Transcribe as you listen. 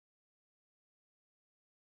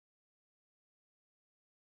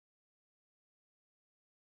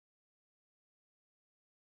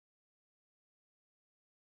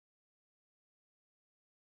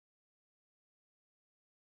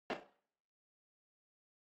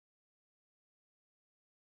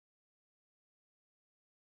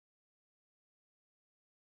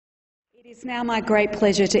It is now my great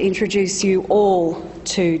pleasure to introduce you all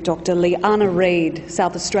to Dr. Leanna Reid,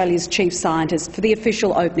 South Australia's Chief Scientist, for the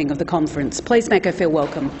official opening of the conference. Please make her feel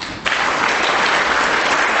welcome.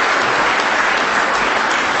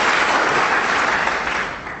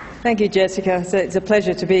 Thank you, Jessica. It's a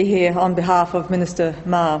pleasure to be here on behalf of Minister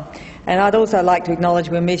Ma. And I'd also like to acknowledge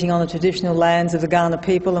we're meeting on the traditional lands of the Kaurna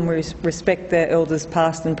people, and we respect their elders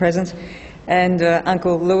past and present. And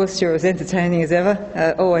Uncle Lewis, you're as entertaining as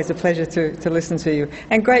ever. Always a pleasure to listen to you.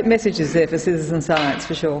 And great messages there for citizen science,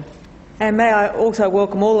 for sure. And may I also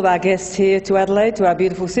welcome all of our guests here to Adelaide, to our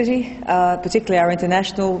beautiful city, particularly our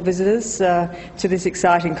international visitors, to this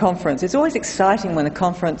exciting conference. It's always exciting when a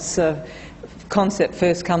conference concept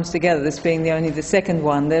first comes together, this being only the second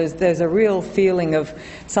one. There's a real feeling of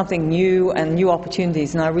something new and new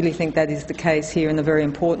opportunities, and I really think that is the case here, and a very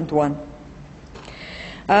important one.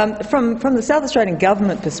 From the South Australian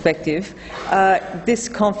Government perspective, this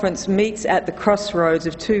conference meets at the crossroads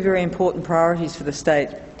of two very important priorities for the state.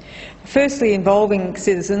 Firstly, involving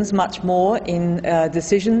citizens much more in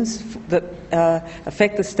decisions that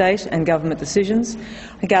affect the state and government decisions.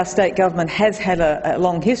 I think our state government has had a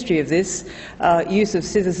long history of this, use of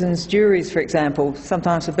citizens' juries, for example,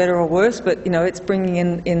 sometimes for better or worse, but it's bringing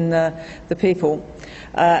in the people.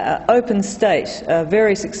 Open State, a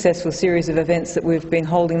very successful series of events that we've been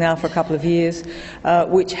holding now for a couple of years,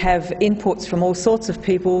 which have inputs from all sorts of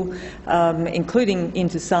people, including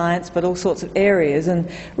into science, but all sorts of areas,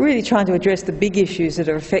 and really trying to address the big issues that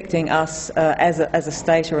are affecting us as a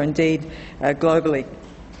state, or indeed globally.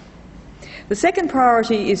 The second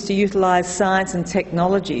priority is to utilise science and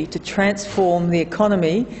technology to transform the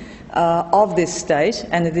economy of this state,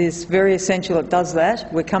 and it is very essential it does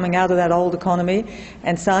that. We're coming out of that old economy,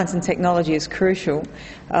 and science and technology is crucial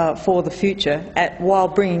for the future, while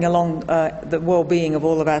bringing along the well-being of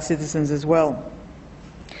all of our citizens as well.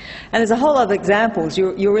 And there's a whole lot of examples.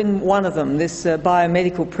 You're in one of them, this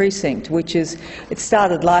biomedical precinct, which it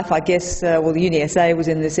started life, I guess, well, the UniSA was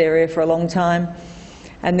in this area for a long time.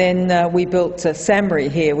 And then we built Sambury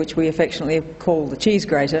here, which we affectionately call the cheese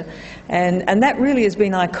grater, and that really has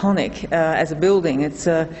been iconic as a building. It's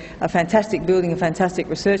a fantastic building, a fantastic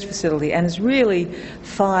research facility, and has really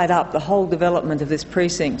fired up the whole development of this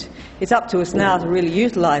precinct. It's up to us now to really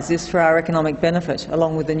utilise this for our economic benefit,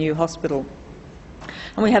 along with the new hospital.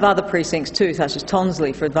 And we have other precincts too, such as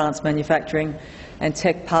Tonsley for advanced manufacturing, and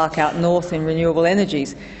Tech Park out north in renewable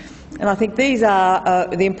energies. And I think these are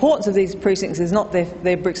the importance of these precincts is not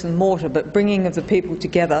their bricks and mortar, but bringing of the people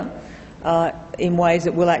together in ways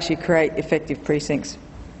that will actually create effective precincts.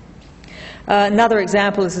 Another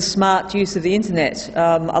example is the smart use of the internet.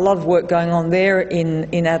 A lot of work going on there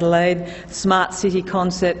in Adelaide. Smart city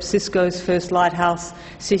concept, Cisco's first lighthouse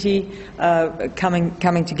city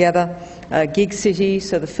coming together. Gig city,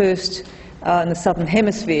 so the first in the southern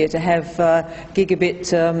hemisphere to have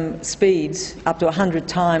gigabit speeds up to 100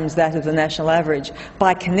 times that of the national average,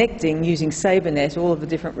 by connecting, using SaberNet, all of the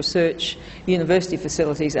different research university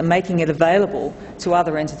facilities, and making it available to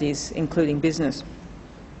other entities, including business.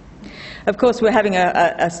 Of course, we're having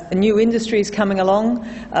new industries coming along.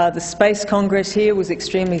 The Space Congress here was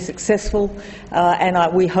extremely successful,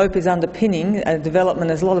 and we hope is underpinning development.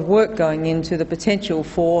 There's a lot of work going into the potential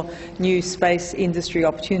for new space industry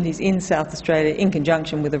opportunities in South Australia in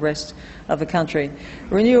conjunction with the rest of the country.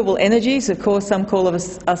 Renewable energies, of course, some call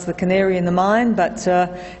us the canary in the mine, but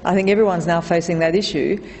I think everyone's now facing that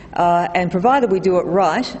issue. And provided we do it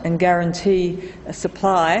right and guarantee a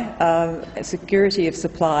supply, a security of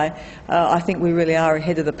supply, I think we really are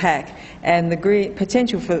ahead of the pack. And the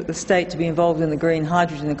potential for the state to be involved in the green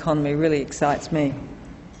hydrogen economy really excites me.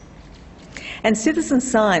 And citizen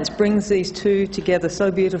science brings these two together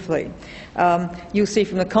so beautifully. You'll see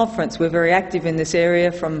from the conference we're very active in this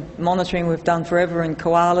area, from monitoring we've done forever in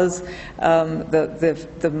koalas,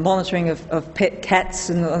 the monitoring of pet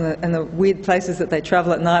cats and the weird places that they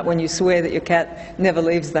travel at night when you swear that your cat never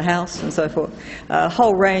leaves the house, and so forth. A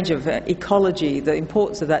whole range of ecology, the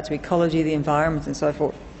importance of that to ecology, the environment, and so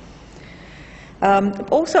forth.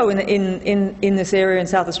 Also in this area in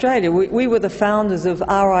South Australia, we were the founders of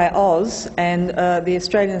RIOz and the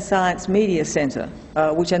Australian Science Media Centre,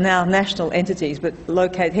 which are now national entities but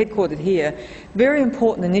headquartered here. Very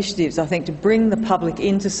important initiatives, I think, to bring the public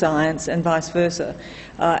into science and vice versa,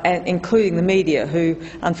 and including the media, who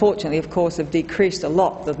unfortunately, of course, have decreased a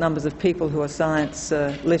lot the numbers of people who are science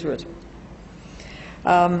literate.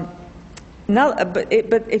 But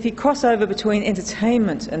if you cross over between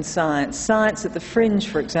entertainment and science, science at the Fringe,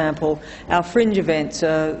 for example, our Fringe event,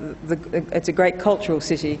 it's a great cultural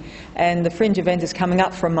city, and the Fringe event is coming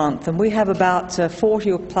up for a month, and we have about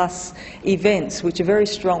 40 or plus events which are very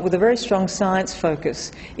strong, with a very strong science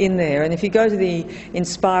focus in there. And if you go to the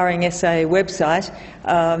Inspiring SA website,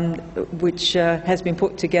 which has been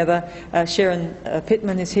put together, Sharon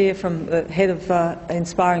Pittman is here, from the head of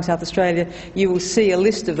Inspiring South Australia, you will see a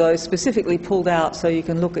list of those specifically pulled out so you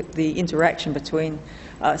can look at the interaction between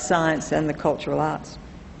science and the cultural arts.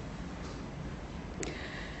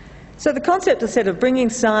 So the concept, as I said, of bringing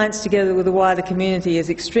science together with the wider community is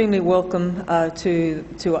extremely welcome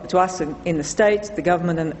to us in the state, the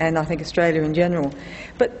government, and I think Australia in general.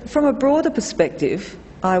 But from a broader perspective,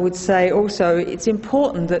 I would say also it's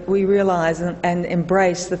important that we realise and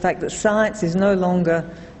embrace the fact that science is no longer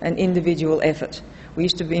an individual effort. We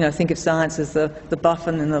used to, think of science as the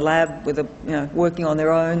buffon in the lab with working on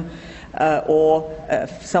their own, or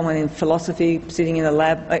someone in philosophy sitting in a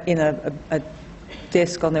lab in a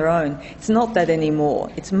desk on their own. It's not that anymore.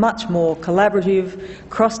 It's much more collaborative,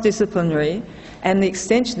 cross-disciplinary, and the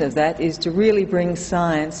extension of that is to really bring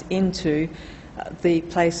science into the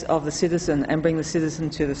place of the citizen and bring the citizen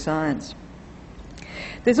to the science.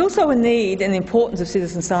 There's also a need and importance of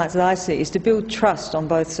citizen science that I see is to build trust on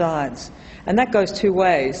both sides. And that goes two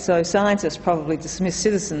ways. So scientists probably dismiss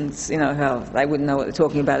citizens, how they wouldn't know what they're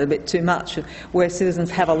talking about a bit too much, where citizens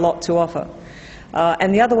have a lot to offer.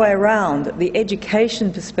 And the other way around, the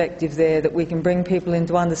education perspective there, that we can bring people in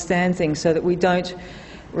to understand things so that we don't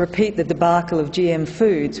repeat the debacle of GM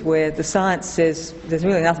foods, where the science says there's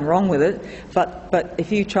really nothing wrong with it, but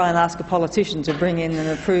if you try and ask a politician to bring in and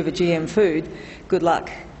approve a GM food, good luck,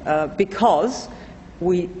 because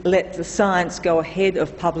we let the science go ahead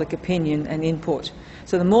of public opinion and input.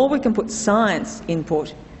 So the more we can put science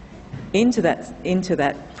input into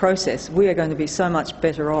that process, we are going to be so much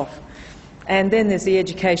better off. And then there's the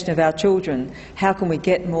education of our children. How can we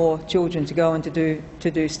get more children to go and to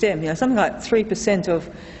do STEM? Something like 3% of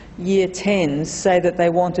Year 10s say that they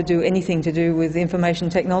want to do anything to do with information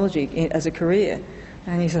technology as a career.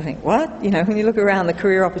 And you sort of think, what? When you look around the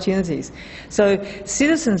career opportunities. So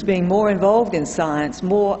citizens being more involved in science,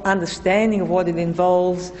 more understanding of what it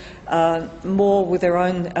involves, more with their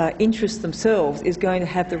own interests themselves, is going to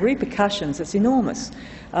have the repercussions that's enormous.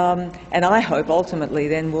 And I hope ultimately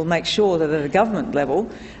then we'll make sure that at a government level,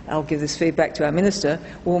 I'll give this feedback to our Minister,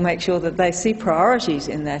 we'll make sure that they see priorities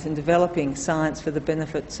in that in developing science for the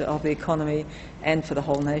benefits of the economy and for the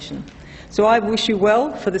whole nation. So I wish you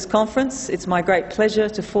well for this conference. It's my great pleasure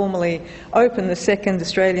to formally open the second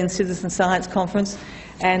Australian Citizen Science Conference,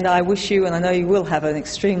 and I wish you, and I know you will, have an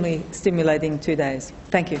extremely stimulating 2 days.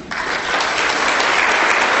 Thank you.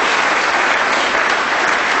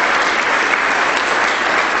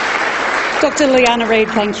 Dr. Leanna Reid,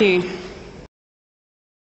 thank you.